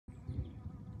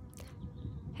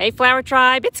Hey Flower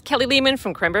Tribe, it's Kelly Lehman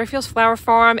from Cranbury Fields Flower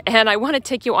Farm, and I want to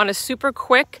take you on a super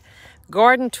quick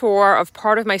garden tour of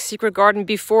part of my secret garden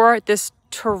before this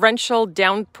torrential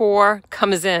downpour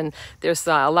comes in. There's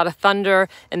a lot of thunder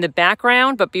in the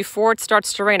background, but before it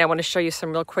starts to rain, I want to show you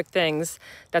some real quick things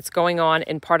that's going on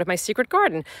in part of my secret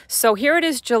garden. So here it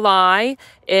is, July,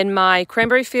 in my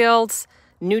Cranbury Fields,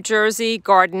 New Jersey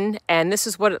garden, and this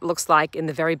is what it looks like in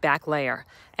the very back layer.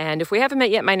 And if we haven't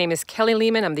met yet, my name is Kelly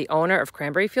Lehman. I'm the owner of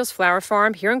Cranbury Fields Flower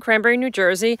Farm here in Cranbury, New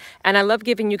Jersey, and I love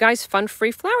giving you guys fun,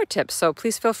 free flower tips. So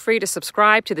please feel free to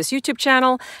subscribe to this YouTube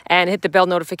channel and hit the bell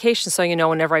notification so you know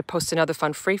whenever I post another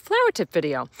fun, free flower tip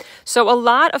video. So a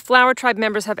lot of Flower Tribe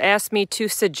members have asked me to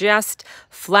suggest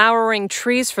flowering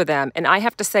trees for them, and I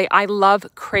have to say I love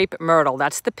crepe myrtle.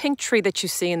 That's the pink tree that you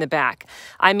see in the back.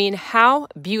 I mean, how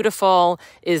beautiful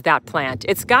is that plant?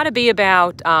 It's got to be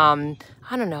about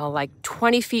I don't know, like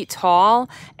 20 feet tall,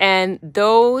 and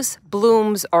those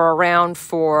blooms are around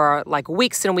for like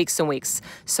weeks and weeks and weeks.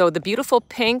 So the beautiful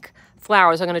pink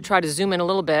flowers, I'm going to try to zoom in a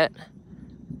little bit.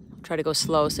 Try to go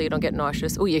slow so you don't get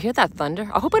nauseous. Oh, you hear that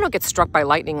thunder? I hope I don't get struck by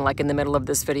lightning like in the middle of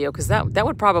this video, because that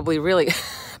would probably really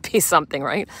be something,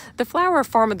 right? The flower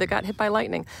farmer that got hit by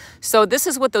lightning. So this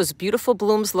is what those beautiful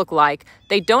blooms look like.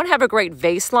 They don't have a great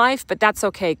vase life, but that's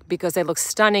okay because they look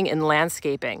stunning in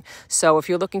landscaping. So if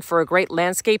you're looking for a great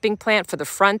landscaping plant for the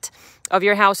front of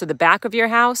your house or the back of your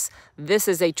house, this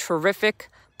is a terrific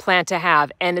plant to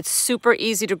have, and it's super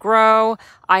easy to grow.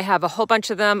 I have a whole bunch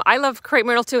of them. I love crepe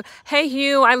myrtle too. Hey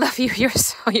Hugh, I love you.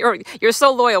 You're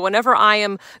so loyal. Whenever I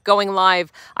am going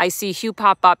live, I see Hugh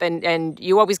pop up, and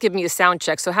you always give me a sound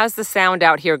check. So how's the sound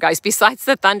out here, guys? Besides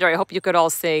the thunder, I hope you could all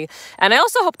see. And I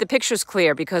also hope the picture's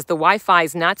clear because the Wi-Fi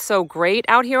is not so great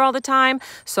out here all the time.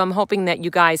 So I'm hoping that you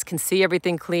guys can see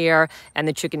everything clear and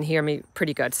that you can hear me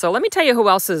pretty good. So let me tell you who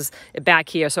else is back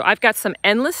here. So I've got some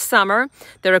Endless Summer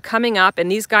that are coming up,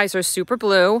 and these guys are super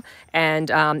blue.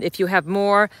 And if you have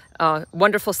more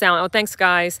wonderful sound. Oh, thanks,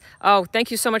 guys. Oh, thank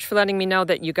you so much for letting me know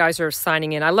that you guys are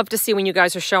signing in. I love to see when you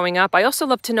guys are showing up. I also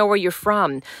love to know where you're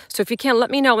from. So if you can, let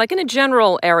me know, like in a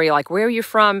general area, like where are you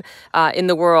from in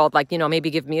the world? Like, you know, maybe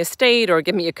give me a state or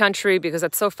give me a country, because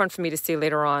that's so fun for me to see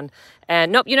later on.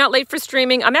 And nope, you're not late for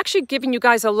streaming. I'm actually giving you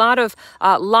guys a lot of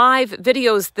live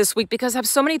videos this week because I have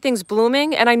so many things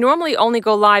blooming, and I normally only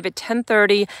go live at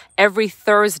 10:30 every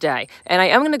Thursday. And I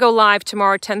am going to go live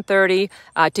tomorrow at 10:30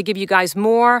 to give you guys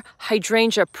more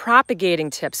hydrangea propagating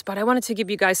tips. But I wanted to give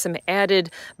you guys some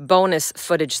added bonus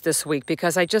footage this week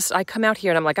because I come out here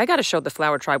and I'm like, I got to show the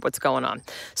Flower Tribe what's going on.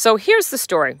 So here's the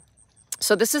story.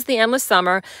 So this is the Endless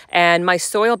Summer, and my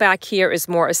soil back here is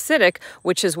more acidic,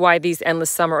 which is why these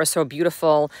Endless Summer are so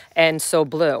beautiful and so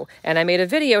blue. And I made a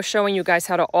video showing you guys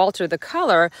how to alter the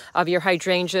color of your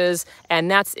hydrangeas,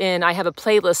 and I have a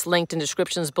playlist linked in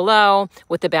descriptions below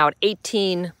with about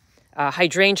 18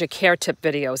 hydrangea care tip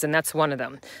videos, and that's one of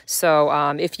them. So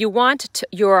if you want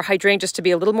your hydrangeas to be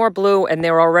a little more blue, and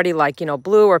they're already like, you know,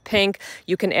 blue or pink,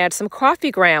 you can add some coffee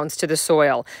grounds to the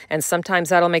soil, and sometimes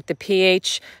that'll make the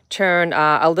pH turn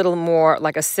a little more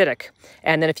like acidic.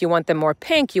 And then if you want them more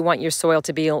pink, you want your soil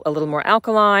to be a little more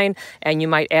alkaline, and you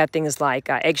might add things like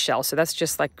eggshell. So that's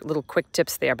just like little quick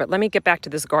tips there. But let me get back to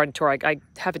this garden tour. I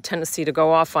have a tendency to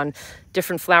go off on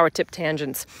different flower tip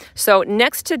tangents. So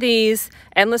next to these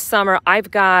Endless Summer,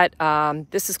 I've got,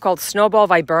 this is called Snowball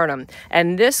Viburnum.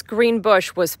 And this green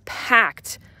bush was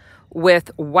packed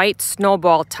with white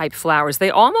snowball type flowers. They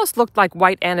almost looked like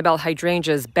white Annabelle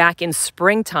hydrangeas back in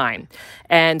springtime.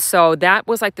 And so that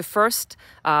was like the first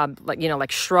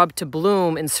like shrub to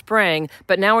bloom in spring,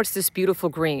 but now it's this beautiful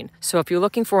green. So if you're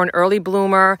looking for an early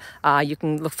bloomer, you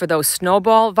can look for those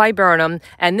Snowball Viburnum,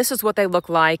 and this is what they look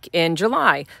like in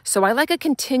July. So I like a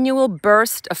continual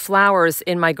burst of flowers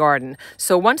in my garden.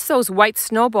 So once those white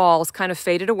snowballs kind of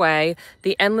faded away,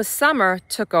 the Endless Summer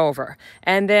took over.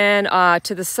 And then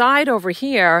to the side over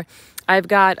here, I've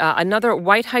got another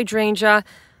white hydrangea.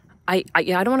 I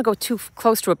don't want to go too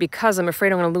close to it because I'm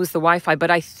afraid I'm going to lose the Wi-Fi, but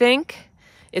I think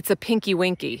it's a Pinky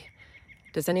Winky.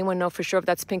 Does anyone know for sure if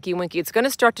that's Pinky Winky? It's going to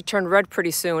start to turn red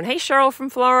pretty soon. Hey, Cheryl from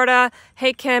Florida.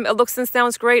 Hey, Kim. It looks and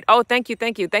sounds great. Oh, thank you.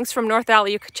 Thank you. Thanks from North Alabama.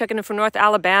 You're checking in from North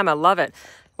Alabama. Love it.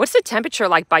 What's the temperature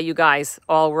like by you guys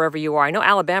all wherever you are? I know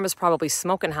Alabama's probably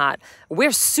smoking hot.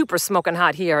 We're super smoking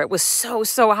hot here. It was so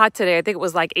hot today. I think it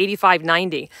was like 85,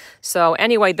 90. So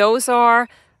anyway, those are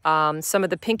some of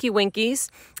the Pinky Winkies.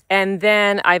 And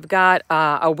then I've got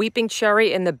a weeping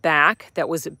cherry in the back that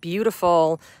was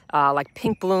beautiful, like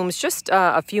pink blooms just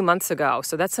a few months ago.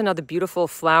 So that's another beautiful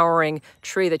flowering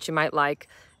tree that you might like.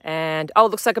 And, oh,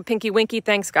 looks like a Pinky Winky.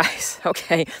 Thanks, guys.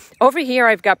 Okay. Over here,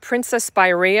 I've got Princess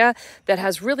Spirea that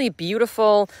has really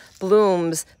beautiful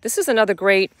blooms. This is another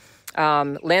great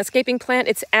landscaping plant.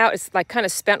 It's out. It's like kind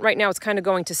of spent right now. It's kind of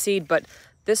going to seed, but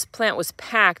this plant was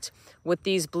packed with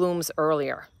these blooms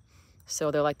earlier. So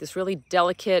they're like this really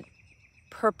delicate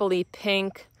purpley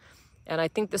pink. And I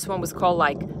think this one was called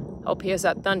like, oh, here's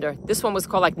that thunder. This one was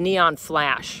called like Neon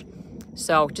Flash.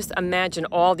 So just imagine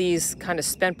all these kind of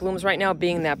spent blooms right now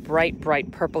being that bright, bright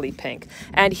purpley pink.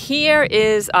 And here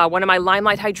is one of my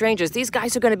limelight hydrangeas. These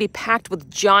guys are going to be packed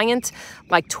with giant,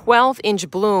 like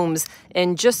 12-inch blooms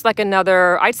in just like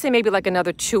another, I'd say maybe like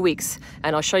another 2 weeks.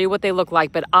 And I'll show you what they look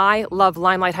like. But I love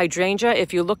limelight hydrangea.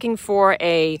 If you're looking for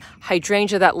a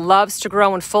hydrangea that loves to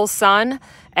grow in full sun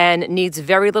and needs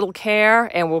very little care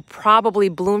and will probably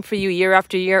bloom for you year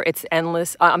after year, it's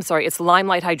endless. It's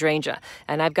limelight hydrangea.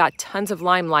 And I've got tons of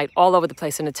limelight all over the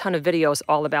place and a ton of videos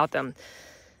all about them.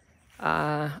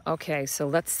 Okay, so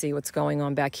let's see what's going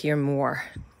on back here more.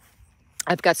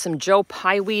 I've got some Joe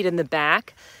Pieweed in the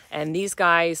back, and these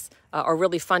guys are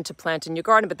really fun to plant in your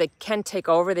garden, but they can take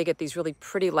over. They get these really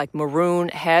pretty like maroon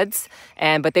heads,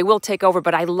 but they will take over.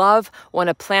 But I love when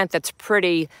a plant that's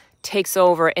pretty takes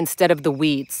over instead of the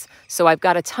weeds. So I've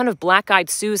got a ton of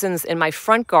black-eyed Susans in my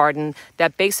front garden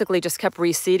that basically just kept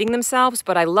reseeding themselves,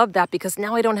 but I love that because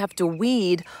now I don't have to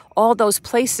weed all those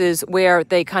places where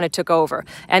they kind of took over.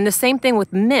 And the same thing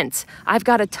with mint. I've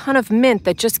got a ton of mint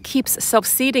that just keeps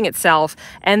self-seeding itself,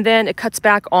 and then it cuts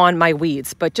back on my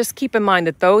weeds. But just keep in mind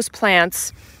that those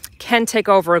plants can take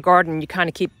over a garden. You got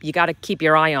to keep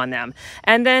your eye on them.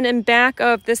 And then in back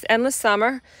of this endless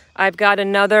summer, I've got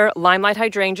another limelight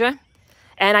hydrangea,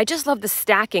 and I just love the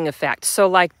stacking effect. So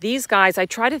like these guys, I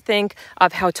try to think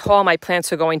of how tall my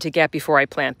plants are going to get before I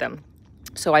plant them.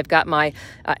 So I've got my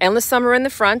endless summer in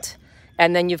the front,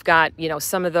 and then you've got, you know,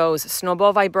 some of those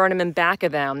snowball viburnum in back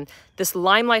of them. This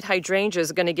limelight hydrangea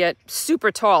is going to get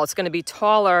super tall. It's going to be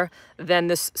taller than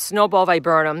this snowball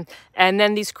viburnum. And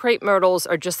then these crepe myrtles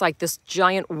are just like this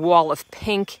giant wall of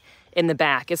pink in the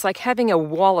back. It's like having a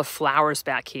wall of flowers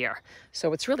back here.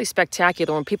 So it's really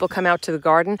spectacular when people come out to the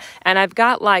garden. And I've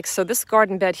got like, so this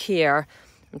garden bed here,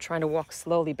 I'm trying to walk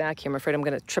slowly back here. I'm afraid I'm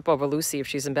going to trip over Lucy if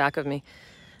she's in back of me.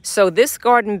 So this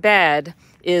garden bed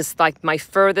is like my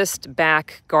furthest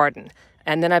back garden.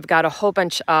 And then I've got a whole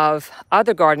bunch of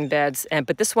other garden beds,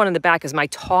 but this one in the back is my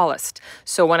tallest.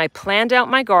 So when I planned out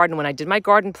my garden, when I did my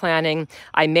garden planning,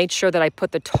 I made sure that I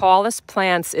put the tallest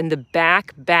plants in the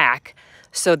back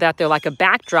so that they're like a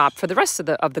backdrop for the rest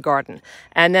of the garden.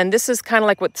 And then this is kind of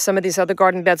like what some of these other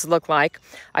garden beds look like.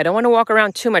 I don't want to walk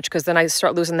around too much because then I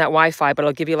start losing that Wi-Fi, but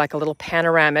I'll give you like a little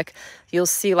panoramic. You'll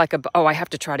see like oh, I have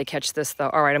to try to catch this though.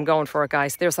 All right, I'm going for it,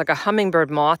 guys. There's like a hummingbird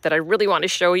moth that I really want to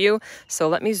show you. So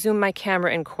let me zoom my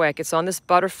camera in quick. It's on this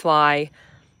butterfly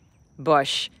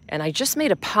bush. And I just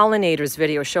made a pollinators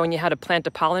video showing you how to plant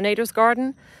a pollinators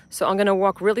garden. So I'm going to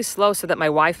walk really slow so that my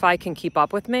Wi-Fi can keep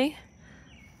up with me.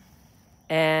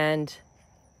 And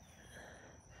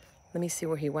let me see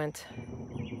where he went.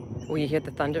 Oh, you hear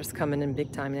the thunders coming in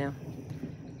big time now.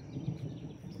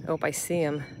 Oh, I see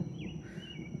him.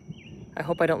 I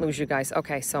hope I don't lose you guys.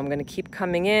 Okay, so I'm gonna keep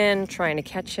coming in, trying to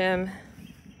catch him.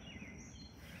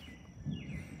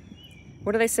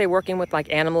 What do they say, working with like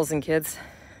animals and kids?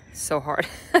 So hard.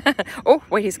 Oh,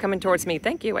 wait, he's coming towards me.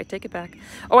 Thank you, I take it back.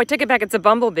 Oh, I take it back, it's a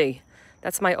bumblebee.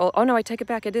 That's my old, oh no, I take it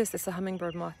back, it's a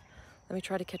hummingbird moth. Let me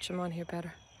try to catch him on here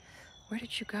better. Where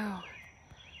did you go?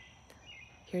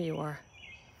 Here you are.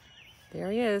 There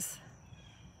he is.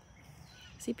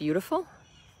 Is he beautiful?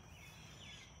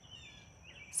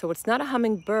 So it's not a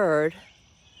hummingbird.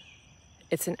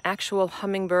 It's an actual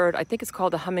hummingbird. I think it's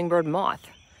called a hummingbird moth.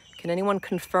 Can anyone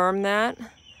confirm that?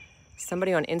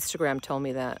 Somebody on Instagram told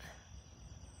me that.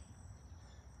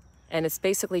 And it's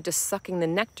basically just sucking the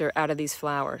nectar out of these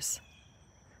flowers.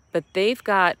 But they've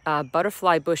got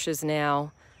butterfly bushes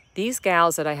now. These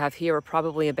gals that I have here are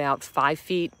probably about 5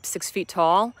 feet, 6 feet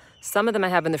tall. Some of them I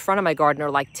have in the front of my garden are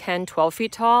like 10, 12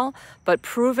 feet tall. But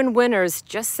proven winners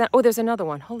just sent, oh, there's another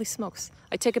one. Holy smokes.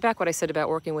 I take it back what I said about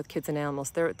working with kids and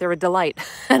animals. They're a delight,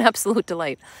 an absolute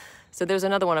delight. So there's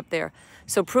another one up there.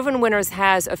 So Proven Winners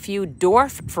has a few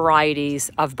dwarf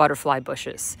varieties of butterfly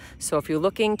bushes. So if you're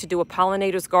looking to do a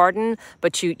pollinator's garden,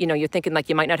 but you're thinking like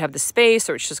you might not have the space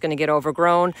or it's just going to get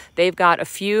overgrown, they've got a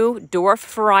few dwarf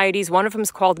varieties. One of them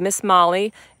is called Miss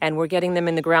Molly, and we're getting them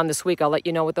in the ground this week. I'll let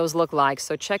you know what those look like.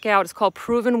 So check out, it's called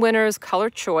Proven Winners Color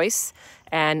Choice,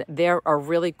 and they're a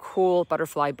really cool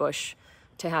butterfly bush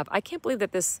to have. I can't believe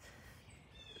that this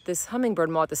this hummingbird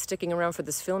moth is sticking around for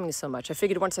this filming so much. I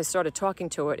figured once I started talking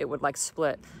to it, it would like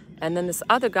split. And then this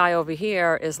other guy over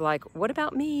here is like, what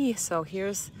about me? So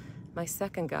here's my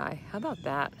second guy. How about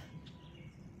that?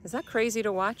 Is that crazy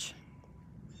to watch?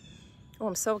 Oh,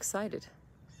 I'm so excited.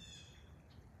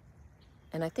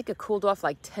 And I think it cooled off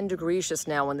like 10 degrees just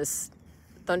now when this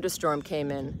thunderstorm came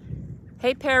in.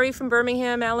 Hey, Perry from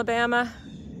Birmingham, Alabama.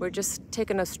 We're just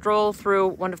taking a stroll through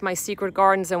one of my secret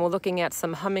gardens and we're looking at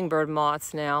some hummingbird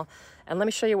moths now. And let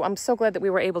me show you, I'm so glad that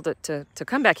we were able to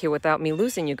come back here without me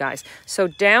losing you guys. So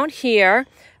down here,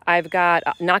 I've got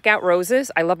knockout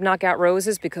roses. I love knockout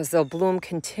roses because they'll bloom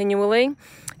continually.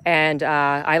 And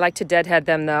I like to deadhead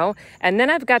them though. And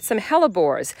then I've got some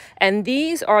hellebores. And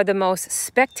these are the most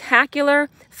spectacular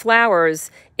flowers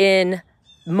in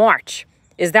March.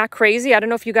 Is that crazy? I don't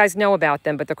know if you guys know about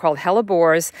them, but they're called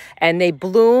hellebores and they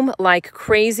bloom like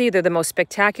crazy. They're the most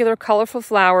spectacular, colorful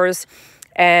flowers.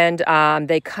 And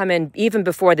they come in even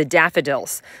before the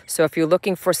daffodils. So if you're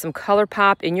looking for some color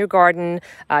pop in your garden,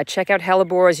 check out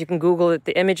hellebores. You can Google it,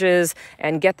 the images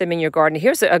and get them in your garden.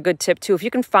 Here's a good tip too. If you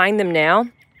can find them now,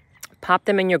 pop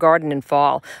them in your garden in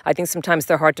fall. I think sometimes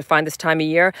they're hard to find this time of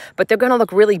year, but they're going to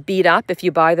look really beat up if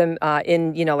you buy them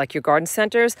in, you know, like your garden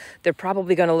centers. They're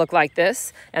probably going to look like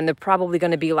this, and they're probably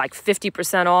going to be like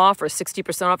 50% off or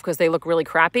 60% off because they look really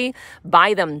crappy.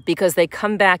 Buy them because they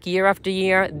come back year after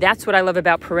year. That's what I love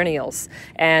about perennials.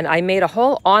 And I made a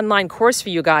whole online course for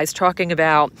you guys talking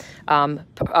about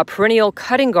a perennial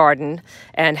cutting garden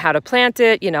and how to plant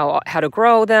it, you know, how to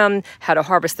grow them, how to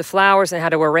harvest the flowers, and how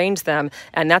to arrange them.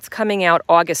 And that's coming out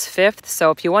August 5th.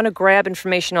 So if you want to grab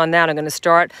information on that, I'm going to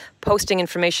start posting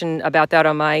information about that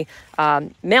on my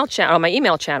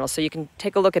email channel. So you can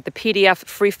take a look at the PDF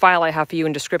free file I have for you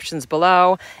in descriptions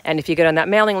below. And if you get on that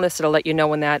mailing list, it'll let you know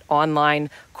when that online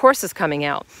course is coming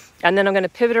out. And then I'm going to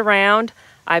pivot around.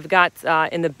 I've got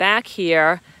in the back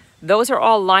here, those are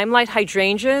all limelight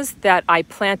hydrangeas that I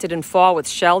planted in fall with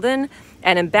Sheldon.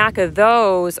 And in back of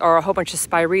those are a whole bunch of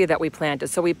spirea that we planted.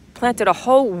 So we planted a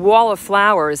whole wall of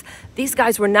flowers. These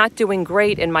guys were not doing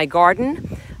great in my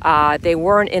garden. They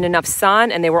weren't in enough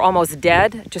sun and they were almost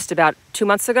dead just about 2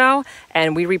 months ago.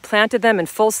 And we replanted them in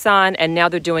full sun and now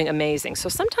they're doing amazing. So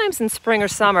sometimes in spring or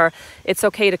summer, it's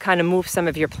okay to kind of move some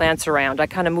of your plants around. I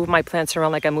kind of move my plants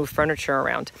around like I move furniture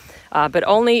around. But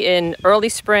only in early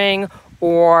spring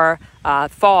or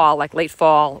fall, like late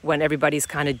fall, when everybody's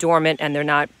kind of dormant and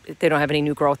they don't have any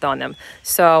new growth on them.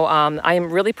 So I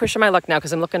am really pushing my luck now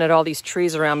because I'm looking at all these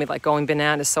trees around me like going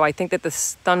bananas. So I think that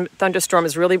this thunderstorm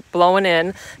is really blowing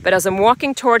in. But as I'm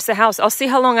walking towards the house, I'll see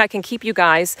how long I can keep you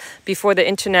guys before the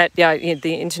internet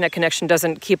connection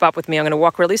doesn't keep up with me. I'm going to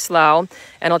walk really slow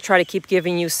and I'll try to keep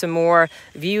giving you some more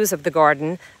views of the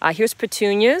garden. Here's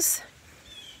petunias.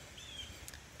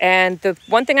 And the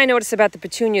one thing I notice about the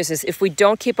petunias is if we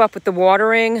don't keep up with the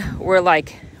watering, we're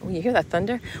like, oh, you hear that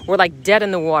thunder? We're like dead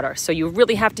in the water. So you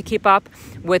really have to keep up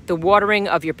with the watering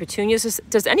of your petunias.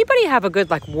 Does anybody have a good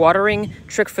like watering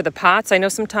trick for the pots? I know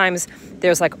sometimes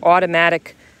there's like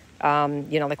automatic,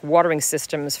 like watering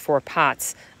systems for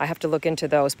pots. I have to look into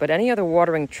those, but any other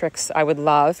watering tricks I would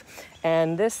love.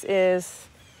 And this is,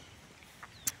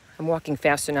 I'm walking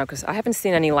faster now because I haven't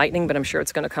seen any lightning, but I'm sure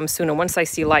it's going to come soon. And once I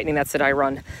see lightning, that's it, I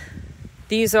run.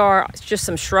 These are just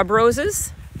some shrub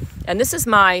roses. And this is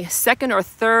my second or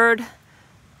third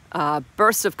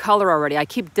burst of color already. I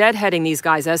keep deadheading these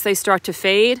guys. As they start to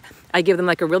fade, I give them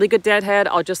like a really good deadhead.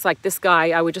 I'll just like this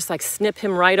guy, I would just like snip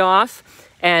him right off.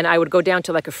 And I would go down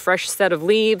to like a fresh set of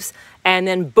leaves. And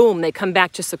then boom, they come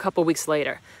back just a couple weeks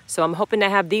later. So I'm hoping to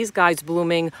have these guys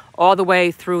blooming all the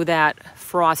way through that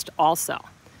frost also.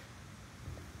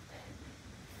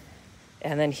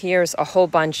 And then here's a whole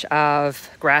bunch of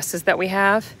grasses that we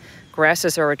have.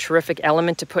 Grasses are a terrific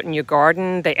element to put in your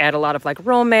garden. They add a lot of like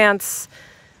romance,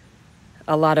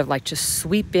 a lot of like just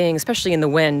sweeping, especially in the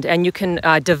wind. And you can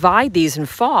divide these in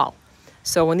fall.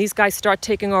 So when these guys start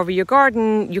taking over your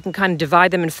garden, you can kind of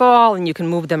divide them in fall and you can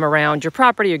move them around your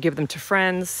property or give them to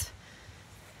friends.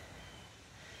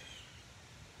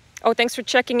 Oh, thanks for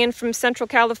checking in from Central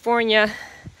California.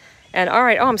 And all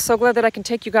right, I'm so glad that I can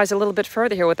take you guys a little bit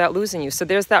further here without losing you. So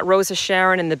there's that Rosa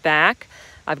Sharon in the back.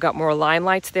 I've got more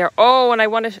limelights there. Oh, and I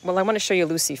want to show you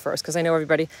Lucy first because I know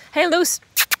everybody. Hey, Luce,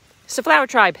 it's the Flower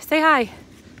Tribe. Say hi.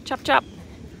 Chop, chop.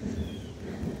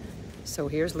 So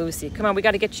here's Lucy. Come on, we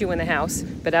got to get you in the house.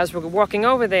 But as we're walking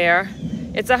over there,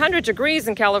 it's 100 degrees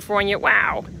in California.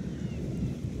 Wow.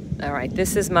 All right,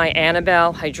 this is my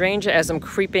Annabelle hydrangea as I'm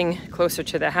creeping closer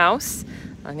to the house.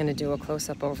 I'm going to do a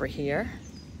close-up over here.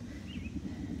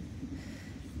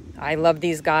 I love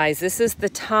these guys. This is the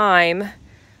time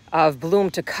of bloom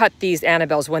to cut these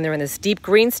Annabelles when they're in this deep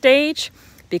green stage,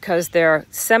 because they're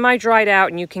semi-dried out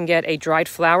and you can get a dried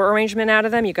flower arrangement out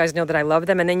of them. You guys know that I love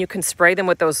them. And then you can spray them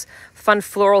with those fun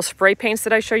floral spray paints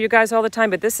that I show you guys all the time.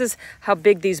 But this is how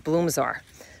big these blooms are.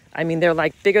 I mean, they're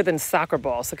like bigger than soccer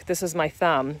balls. Look, this is my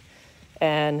thumb,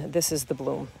 and this is the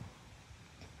bloom.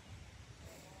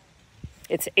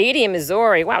 It's 80 in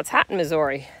Missouri. Wow, it's hot in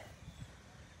Missouri.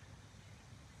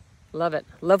 Love it.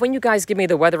 Love when you guys give me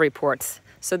the weather reports.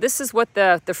 So this is what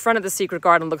the front of the secret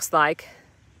garden looks like.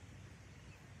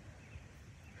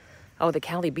 Oh, the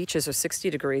Cali beaches are 60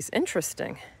 degrees.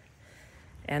 Interesting.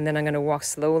 And then I'm going to walk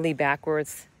slowly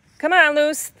backwards. Come on,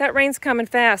 Luce. That rain's coming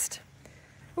fast.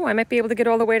 Oh, I might be able to get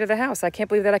all the way to the house. I can't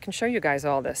believe that I can show you guys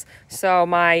all this. So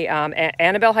my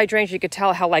Annabelle hydrangea, you could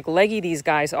tell how like leggy these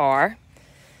guys are.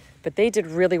 But they did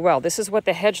really well. This is what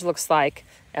the hedge looks like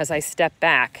as I step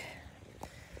back.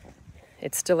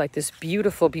 It's still like this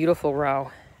beautiful, beautiful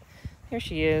row. Here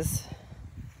she is.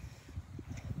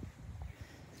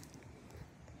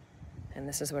 And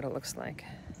this is what it looks like,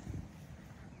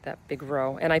 that big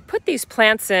row. And I put these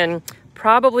plants in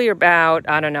probably about,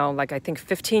 I don't know, like I think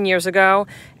 15 years ago,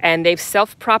 and they've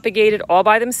self-propagated all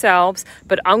by themselves.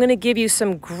 But I'm going to give you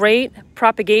some great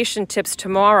propagation tips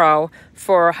tomorrow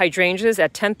for hydrangeas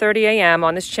at 10:30 a.m.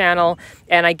 on this channel.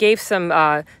 And I gave some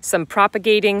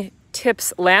propagating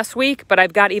tips last week, but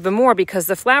I've got even more because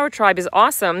the Flower Tribe is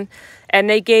awesome, and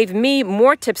they gave me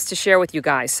more tips to share with you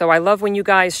guys. So I love when you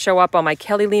guys show up on my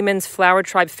Kelly Lehman's Flower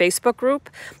Tribe Facebook group.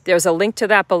 There's a link to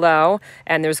that below,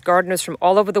 and there's gardeners from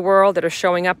all over the world that are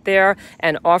showing up there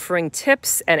and offering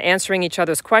tips and answering each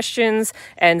other's questions.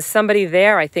 And somebody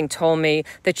there, I think, told me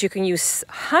that you can use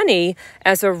honey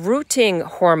as a rooting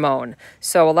hormone.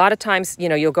 So a lot of times, you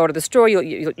know, you'll go to the store,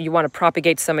 you want to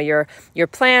propagate some of your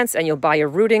plants, and you'll buy a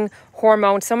rooting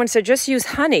hormone. Someone said just use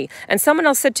honey, and someone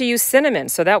else said to use cinnamon.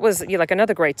 So that was like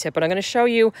another great tip. But I'm going to show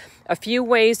you a few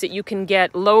ways that you can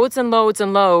get loads and loads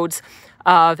and loads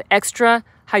of extra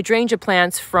hydrangea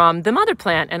plants from the mother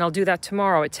plant, and I'll do that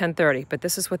tomorrow at 10:30. But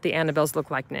this is what the Annabelles look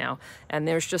like now, and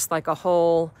there's just like a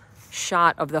whole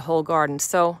shot of the whole garden.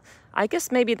 So I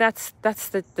guess maybe that's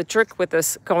the trick with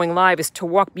this going live, is to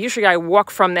walk. Usually I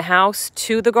walk from the house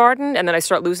to the garden, and then I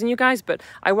start losing you guys, but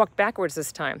I walked backwards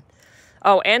this time.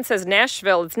 Oh, Ann says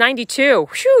Nashville, it's 92.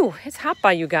 Whew, it's hot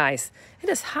by you guys. It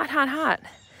is hot, hot, hot.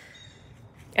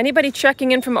 Anybody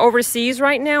checking in from overseas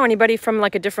right now? Anybody from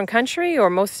like a different country? Or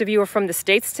most of you are from the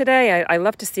States today? I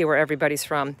love to see where everybody's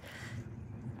from.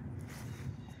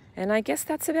 And I guess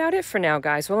that's about it for now,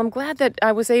 guys. Well, I'm glad that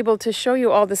I was able to show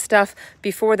you all this stuff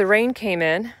before the rain came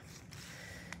in.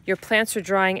 Your plants are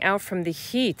drying out from the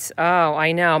heat. Oh,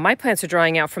 I know. My plants are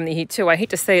drying out from the heat too. I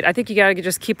hate to say it. I think you got to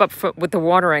just keep up with the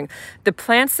watering. The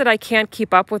plants that I can't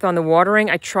keep up with on the watering,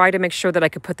 I try to make sure that I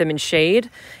could put them in shade.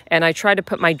 And I try to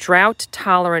put my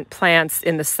drought-tolerant plants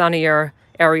in the sunnier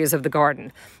areas of the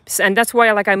garden. And that's why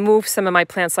I move some of my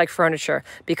plants like furniture,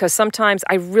 because sometimes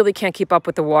I really can't keep up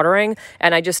with the watering,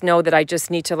 and I just know that I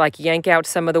just need to like yank out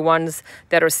some of the ones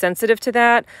that are sensitive to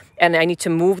that, and I need to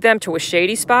move them to a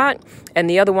shady spot, and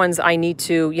the other ones I need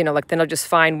to, you know, like then I'll just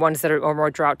find ones that are more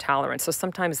drought tolerant. So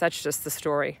sometimes that's just the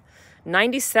story.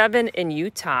 97 in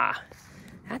Utah.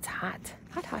 That's hot.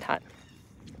 Hot, hot, hot.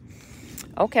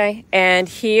 Okay, and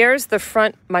here's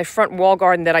my front wall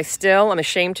garden that I'm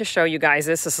ashamed to show you guys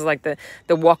this. This is like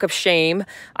the walk of shame.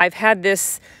 I've had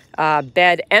this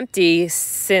bed empty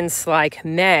since like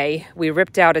May. We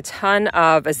ripped out a ton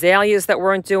of azaleas that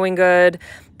weren't doing good.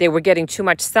 They were getting too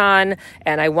much sun,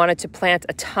 and I wanted to plant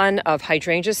a ton of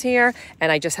hydrangeas here,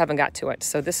 and I just haven't got to it.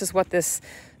 So this is what this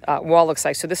wall looks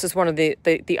like. So this is one of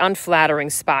the unflattering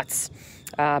spots.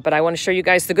 But I want to show you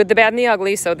guys the good, the bad, and the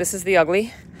ugly. So this is the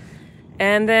ugly.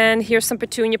 And then here's some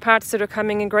petunia pots that are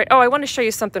coming in great. Oh, I want to show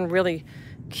you something really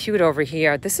cute over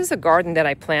here. This is a garden that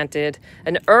I planted,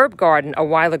 an herb garden a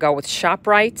while ago with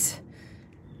ShopRite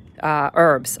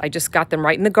herbs. I just got them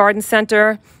right in the garden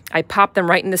center. I popped them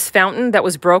right in this fountain that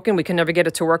was broken. We could never get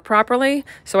it to work properly.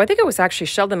 So I think it was actually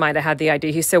Sheldon might have had the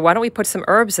idea. He said, why don't we put some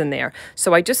herbs in there?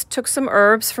 So I just took some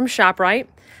herbs from ShopRite.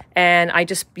 And I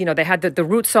just, you know, they had the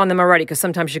roots on them already, because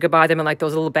sometimes you could buy them in like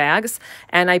those little bags.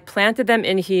 And I planted them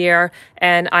in here,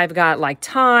 and I've got like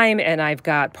thyme, and I've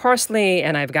got parsley,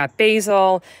 and I've got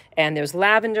basil, and there's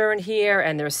lavender in here,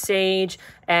 and there's sage.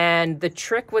 And the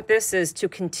trick with this is to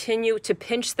continue to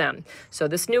pinch them. So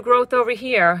this new growth over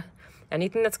here,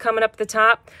 anything that's coming up the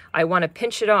top, I want to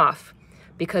pinch it off,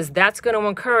 because that's going to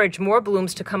encourage more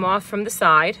blooms to come off from the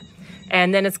side.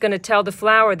 And then it's going to tell the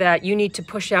flower that you need to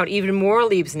push out even more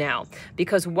leaves now.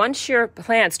 Because once your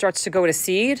plant starts to go to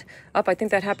seed, I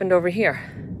think that happened over here.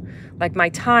 like my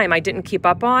thyme, I didn't keep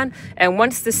up on. And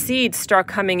once the seeds start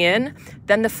coming in,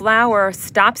 then the flower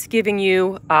stops giving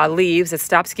you leaves, it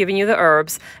stops giving you the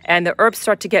herbs, and the herbs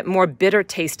start to get more bitter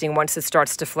tasting once it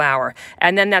starts to flower.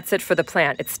 And then that's it for the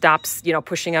plant. It stops, you know,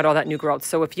 pushing out all that new growth.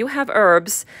 So if you have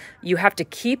herbs, you have to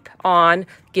keep on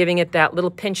giving it that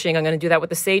little pinching. I'm going to do that with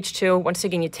the sage too. Once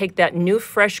again, you take that new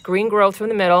fresh green growth from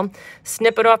the middle,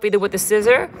 snip it off either with a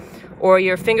scissor or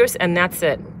your fingers, and that's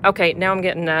it. Okay, now I'm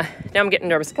getting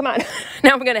nervous. Come on.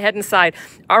 Now I'm going to head inside.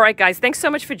 All right, guys, thanks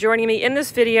so much for joining me in this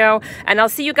video, and I'll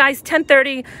see you guys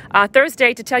 10:30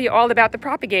 Thursday to tell you all about the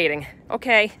propagating.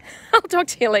 Okay, I'll talk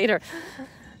to you later.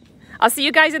 I'll see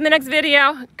you guys in the next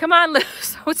video. Come on,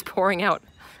 Liz. Oh, it's pouring out.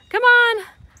 Come on.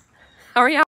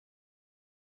 Hurry up.